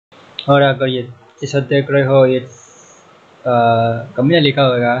और अगर ये जैसा देख रहे हो ये कमी लिखा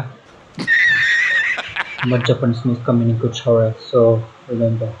होगा but Japanese means coming good horror, so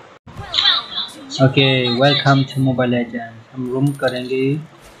remember. Okay, welcome to Mobile Legends. हम रूम करेंगे,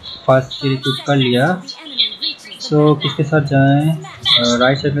 फर्स्ट सीरीज चूज कर लिया, so किसके साथ जाएं?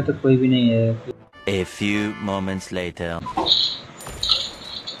 राइट साइड में तो कोई भी नहीं है. A few moments later.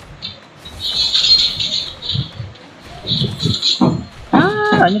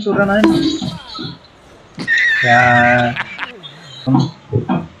 Ini turun aja. Ya,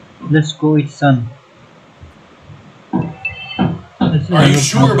 let's go with sun. Are you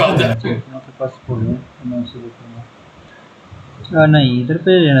sure about that? नहीं, इधर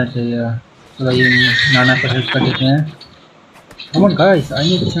पे रहना चाहिए. थोड़ा ये नाना को हेल्प कर देते हैं. Come on guys, I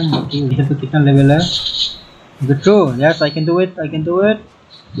need some. इधर पे कितना लेवल है? Good to. Yes, I can do it. I can do it.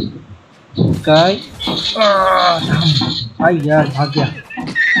 Guy. आई यार भाग गया.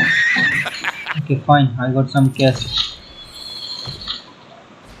 Okay, fine. I got some cash.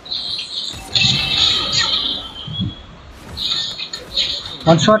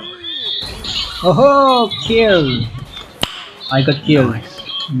 One shot. Oh, kill. I got killed.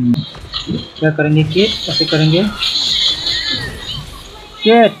 क्या करेंगे कि कैसे करेंगे?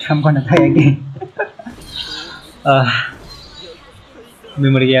 Shit, हम कौन था ये? मैं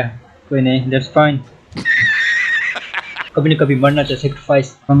मर गया. कोई नहीं, that's fine. कभी न कभी मरना चाहिए, sacrifice.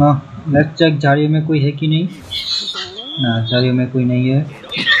 Let's check झाड़ियों में कोई है कि नहीं. ना, झाड़ियों में कोई नहीं है.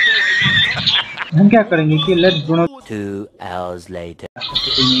 हम क्या करेंगे कि let's go. 2 hours later.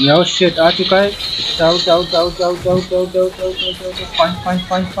 Oh shit, आ चुका है.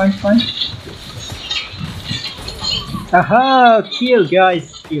 Fine. Aha, kill guys,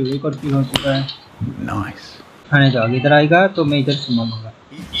 kill. एक और kill हो चुका है. Nice. खाने जाओ, इधर आएगा तो मैं इधर से मारूंगा.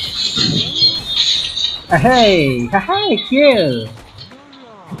 Hey, kill.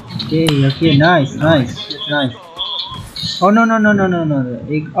 Okay, nice. Oh no.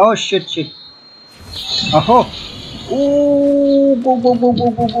 Oh shit. Oh. Oh, go.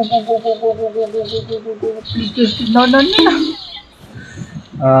 Please, no.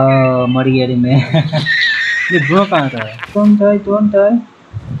 मर गया रे मैं. ये ब्रो कहाँ था? Don't die.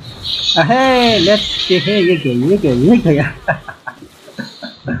 Hey, let's get ये गया.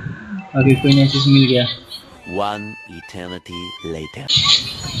 Okay, कोई नहीं, चीज मिल गया. 1 eternity later.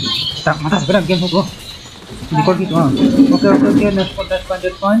 मत sebentar game हो. Record gitu. Okay.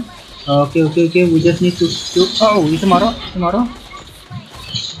 That's fine. Okay. We just need to. Oh, itu Maro.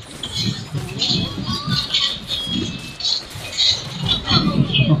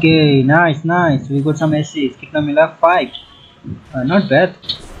 Okay, nice. We got some assists. कितना मिला? 5. Not bad.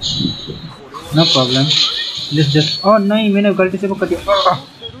 No problem. Let's just. Oh नहीं, मैंने गलती से वो कर दिया.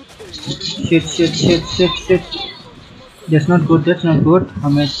 Shit. That's not good.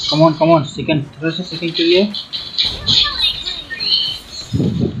 हमें come on. थोड़ा सा सेकंड के लिए.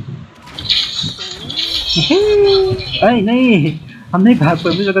 नहीं, हम नहीं भाग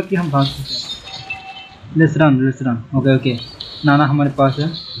पाए. मुझे लगा कि हम भाग सकते हैं. Let's run. Okay. नाना हमारे पास है.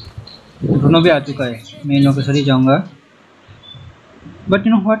 दोनों भी आ चुका है. मैं इन लोगों के साथ ही जाऊंगा. But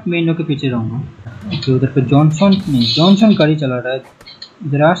you know what? मैं इन लोगों के पीछे रहूंगा. Okay, उधर पे जॉनसन गाड़ी चला रहा है.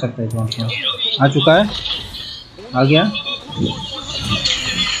 इधर आ सकता है जॉनसन. आ चुका है. आ गया.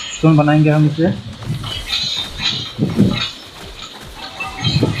 स्टोन बनाएंगे हम इसे.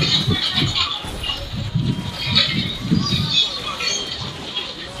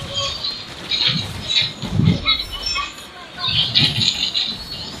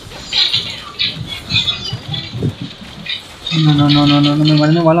 No,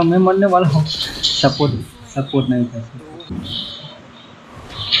 मैं मरने वाला हूँ. सपोर्ट नहीं था.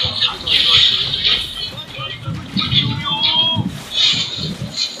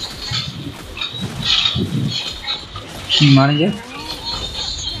 मारेंगे.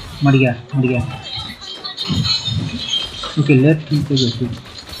 मर गया. Okay, let's go.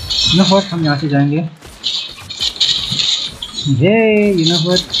 Know what, हम यहाँ से जाएंगे. You know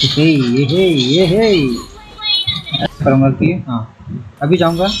what? Hey. करूँगा कि हाँ, अभी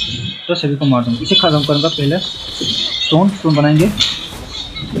जाऊँगा तो सभी को मार दूँगा. इसे खत्म करूँगा पहले. स्टोन बनाएंगे.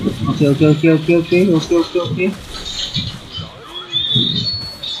 ओके.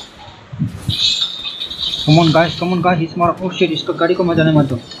 Come on guys, इस मारो. Oh shit, इसको गाड़ी को मत जाने मत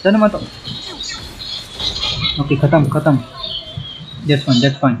दो. ओके, खत्म. That's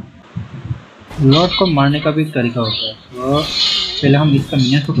fine. लॉर्ड को मारने का भी तरीका होता है. तो पहले हम इसका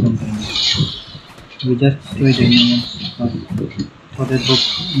मिनियन को खत्म करेंगे. We just wait a minute. थोड़े बुक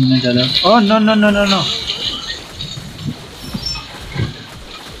में ज़्यादा. Oh no.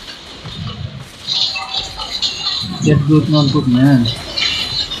 That's good, not good man.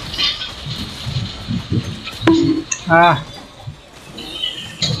 Ah.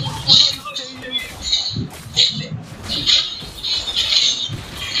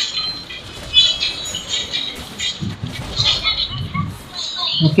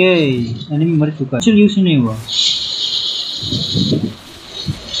 Okay enemy मर चुका है। चल यूज नहीं हुआ।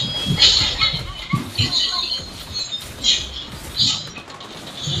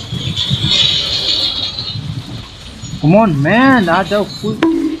 Come on man, आ जाओ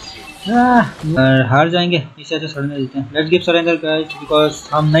हार जाएंगे इसे तो सरेंडर देते हैं। Let's give surrender guys because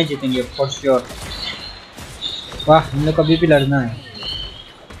हम नहीं जीतेंगे फॉर श्योर। वाह हम लोग कभी भी लड़ना है।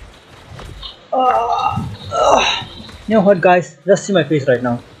 You know what guys, just see my face right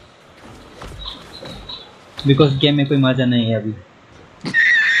now because game में कोई मजा नहीं है अभी।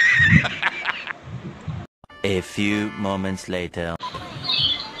 A few moments later.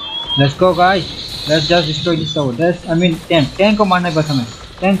 Let's go guys, let's just destroy this tower. That's I mean tank को मारना है बस हमें।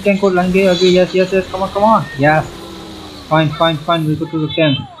 tank को लेंगे अभी। yes come on yes fine we go to the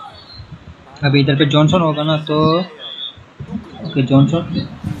tank। अभी इधर पे जॉनसन होगा ना तो ओके जॉनसन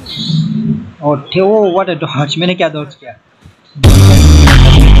और थे वो व्हाट अ डॉज। मैंने क्या डॉज किया।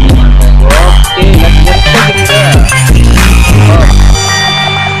 ओके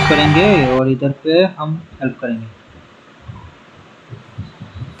लेट्स करेंगे और इधर पे हम हेल्प करेंगे।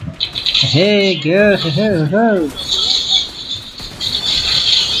 हे girl hey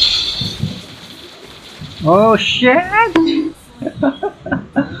oh shit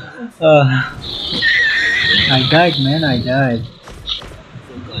I died man, I died।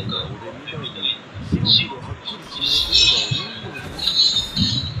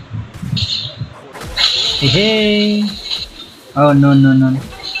 Hey oh no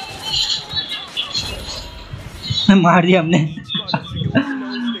मार दिया हमने।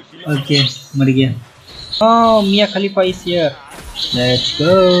 ओके मर गया। oh Mia Khalifa is here. Let's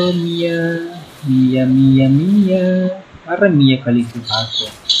go मिया अरे मिया खलीफा भाग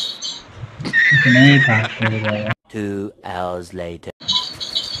गया। नहीं भाग पड़ेगा। 2 hours later.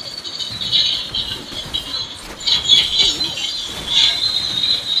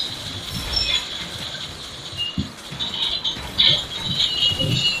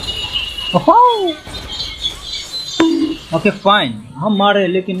 ओके फाइन हम मारे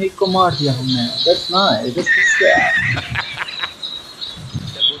लेकिन एक को मार दिया हमने। That's nice that's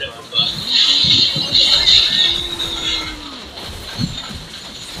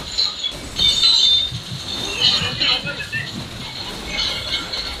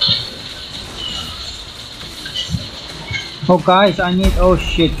oh guys I need oh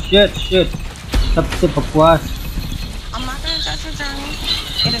shit सबसे बकवास। I'm not gonna judge your journey.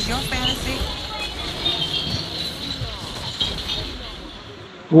 It is your fantasy.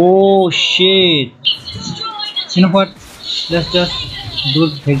 oh shit you know what let's just दूर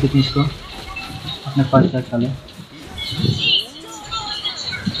फेंक देते हैं इसको अपने पास से। चले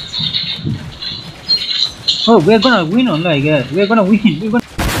oh we're gonna win only I guess we're gonna win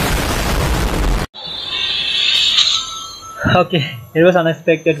okay it was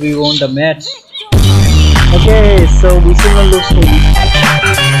unexpected we won the match। okay so we still not lose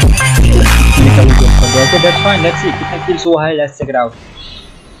okay that's fine let's see कितना kill so high let's check it out।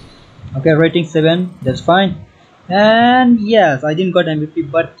 okay rating 7 that's fine and yes I didn't got MVP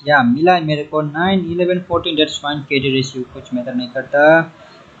but yeah मिला है मेरे को 9 11 14 that's fine KD ratio कुछ matter नहीं करता।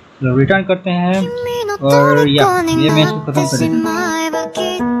 तो return करते हैं और या ये मैच को खत्म करेंगे।